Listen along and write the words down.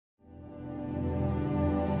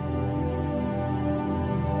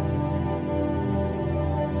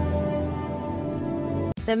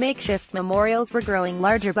The makeshift memorials were growing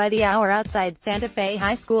larger by the hour outside Santa Fe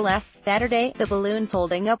High School last Saturday, the balloons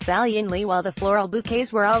holding up valiantly while the floral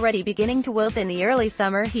bouquets were already beginning to wilt in the early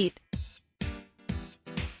summer heat.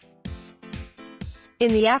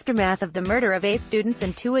 In the aftermath of the murder of 8 students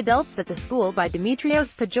and 2 adults at the school by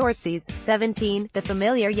Dimitrios Pagourtzis, 17, the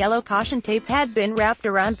familiar yellow caution tape had been wrapped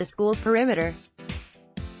around the school's perimeter.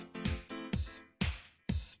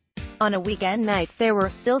 On a weekend night, there were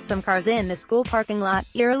still some cars in the school parking lot,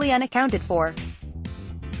 eerily unaccounted for.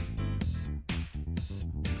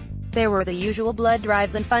 There were the usual blood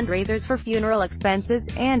drives and fundraisers for funeral expenses,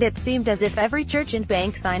 and it seemed as if every church and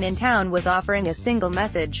bank sign in town was offering a single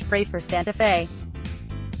message: pray for Santa Fe.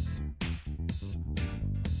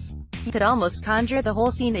 You could almost conjure the whole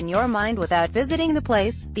scene in your mind without visiting the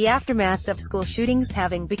place, the aftermaths of school shootings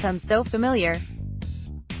having become so familiar.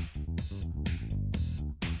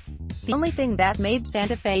 The only thing that made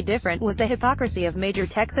Santa Fe different was the hypocrisy of major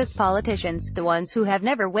Texas politicians, the ones who have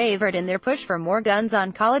never wavered in their push for more guns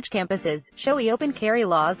on college campuses, showy open carry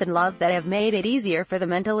laws and laws that have made it easier for the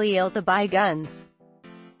mentally ill to buy guns.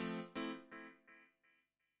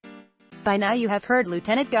 By now you have heard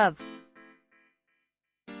Lieutenant Gov.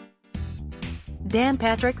 Dan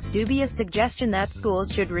Patrick's dubious suggestion that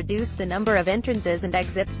schools should reduce the number of entrances and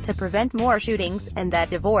exits to prevent more shootings, and that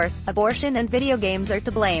divorce, abortion and video games are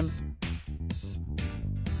to blame.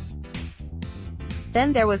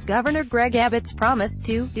 Then there was Governor Greg Abbott's promise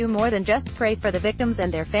to do more than just pray for the victims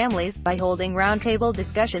and their families, by holding roundtable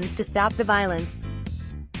discussions to stop the violence.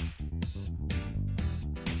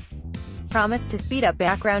 Promised to speed up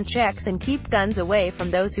background checks and keep guns away from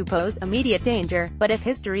those who pose immediate danger, but if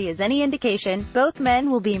history is any indication, both men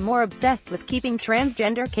will be more obsessed with keeping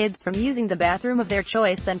transgender kids from using the bathroom of their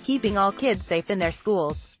choice than keeping all kids safe in their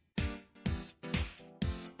schools.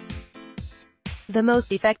 The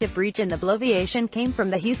most effective breach in the bloviation came from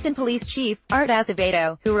the Houston police chief, Art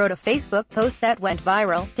Azevedo, who wrote a Facebook post that went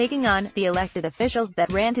viral, taking on the elected officials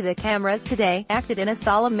that ran to the cameras today, acted in a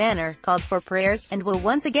solemn manner, called for prayers, and will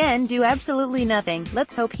once again do absolutely nothing.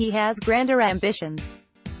 Let's hope he has grander ambitions.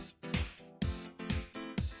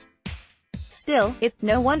 Still, it's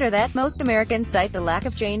no wonder that most Americans cite the lack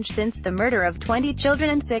of change since the murder of 20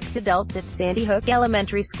 children and 6 adults at Sandy Hook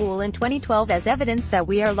Elementary School in 2012 as evidence that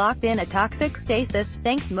we are locked in a toxic stasis,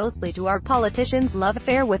 thanks mostly to our politicians' love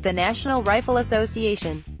affair with the National Rifle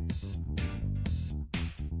Association.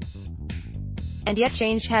 And yet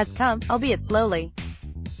change has come, albeit slowly.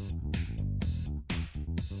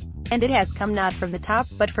 And it has come not from the top,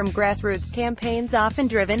 but from grassroots campaigns often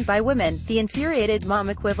driven by women, the infuriated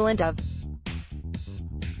mom equivalent of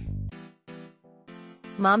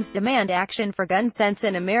Moms Demand Action for Gun Sense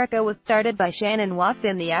in America was started by Shannon Watts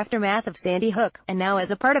in the aftermath of Sandy Hook, and now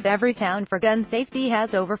as a part of Every Town for Gun Safety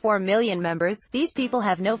has over 4 million members. These people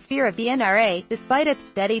have no fear of the NRA, despite its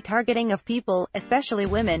steady targeting of people, especially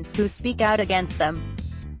women, who speak out against them.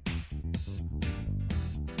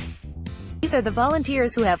 These are the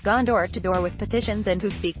volunteers who have gone door to door with petitions and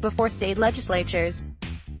who speak before state legislatures.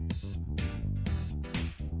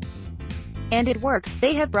 And it works.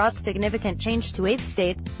 They have brought significant change to 8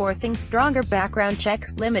 states, forcing stronger background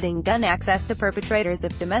checks, limiting gun access to perpetrators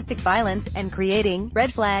of domestic violence, and creating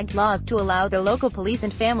red flag laws to allow the local police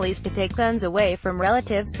and families to take guns away from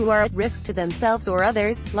relatives who are at risk to themselves or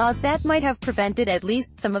others, laws that might have prevented at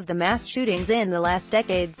least some of the mass shootings in the last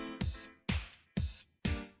decades.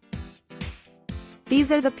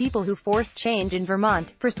 These are the people who forced change in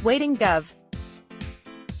Vermont, persuading Gov.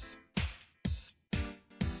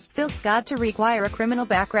 Phil Scott to require a criminal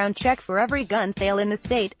background check for every gun sale in the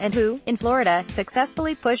state, and who, in Florida,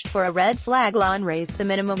 successfully pushed for a red flag law and raised the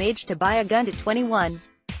minimum age to buy a gun to 21.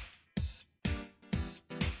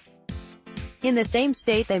 In the same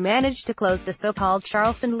state they managed to close the so-called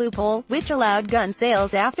Charleston loophole, which allowed gun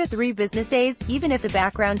sales after 3 business days, even if the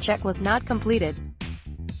background check was not completed.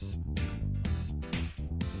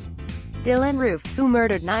 Dylan Roof, who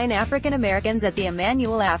murdered 9 African Americans at the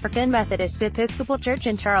Emmanuel African Methodist Episcopal Church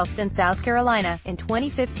in Charleston, South Carolina, in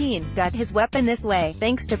 2015, got his weapon this way,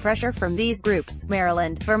 thanks to pressure from these groups.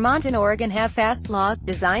 Maryland, Vermont and Oregon have passed laws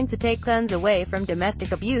designed to take guns away from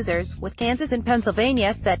domestic abusers, with Kansas and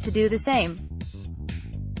Pennsylvania set to do the same.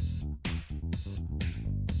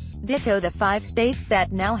 Ditto the 5 states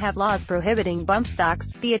that now have laws prohibiting bump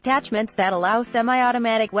stocks, the attachments that allow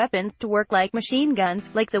semi-automatic weapons to work like machine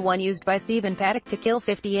guns, like the one used by Stephen Paddock to kill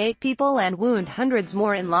 58 people and wound hundreds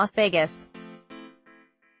more in Las Vegas.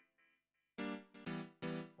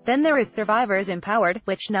 Then there is Survivors Empowered,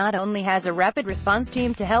 which not only has a rapid response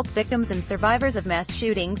team to help victims and survivors of mass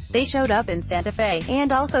shootings, they showed up in Santa Fe,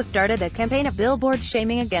 and also started a campaign of billboard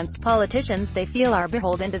shaming against politicians they feel are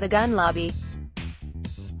beholden to the gun lobby.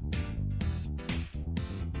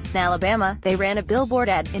 In Alabama, they ran a billboard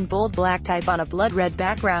ad, in bold black type on a blood-red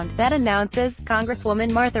background, that announces,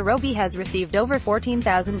 Congresswoman Martha Roby has received over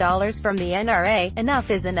 $14,000 from the NRA. Enough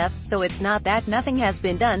is enough, so it's not that nothing has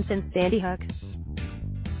been done since Sandy Hook.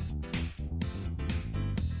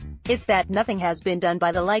 It's that nothing has been done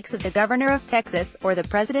by the likes of the governor of Texas, or the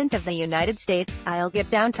president of the United States. I'll get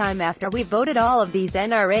downtime after we voted all of these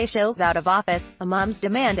NRA shills out of office, a Moms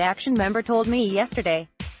Demand Action member told me yesterday.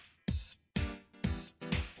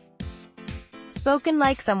 Spoken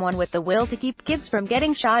like someone with the will to keep kids from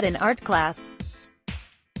getting shot in art class.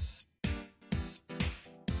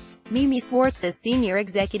 Mimi Swartz is senior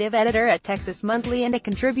executive editor at Texas Monthly and a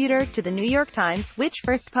contributor to The New York Times, which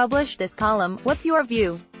first published this column. What's your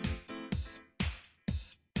view?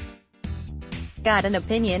 Got an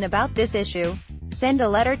opinion about this issue? Send a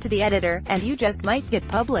letter to the editor, and you just might get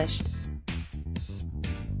published.